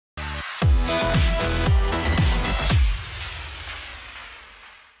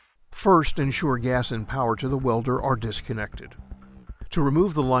First, ensure gas and power to the welder are disconnected. To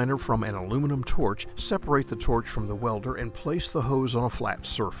remove the liner from an aluminum torch, separate the torch from the welder and place the hose on a flat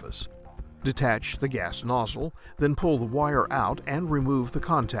surface. Detach the gas nozzle, then pull the wire out and remove the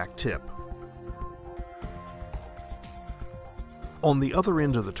contact tip. On the other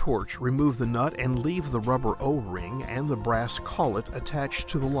end of the torch, remove the nut and leave the rubber O-ring and the brass collet attached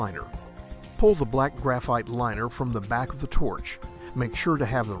to the liner. Pull the black graphite liner from the back of the torch. Make sure to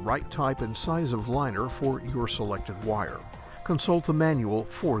have the right type and size of liner for your selected wire. Consult the manual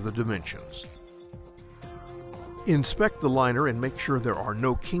for the dimensions. Inspect the liner and make sure there are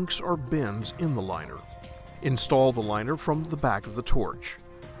no kinks or bends in the liner. Install the liner from the back of the torch.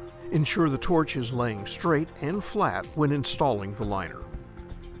 Ensure the torch is laying straight and flat when installing the liner.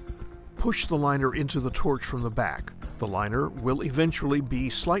 Push the liner into the torch from the back. The liner will eventually be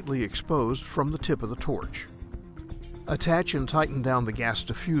slightly exposed from the tip of the torch. Attach and tighten down the gas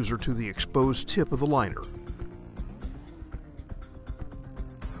diffuser to the exposed tip of the liner.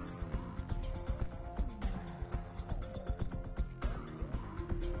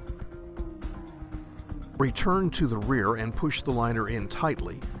 Return to the rear and push the liner in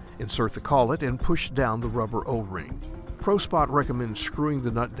tightly. Insert the collet and push down the rubber O-ring. ProSpot recommends screwing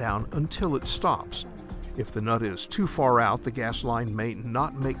the nut down until it stops. If the nut is too far out, the gas line may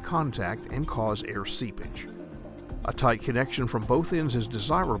not make contact and cause air seepage. A tight connection from both ends is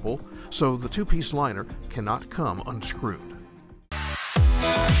desirable, so the two-piece liner cannot come unscrewed.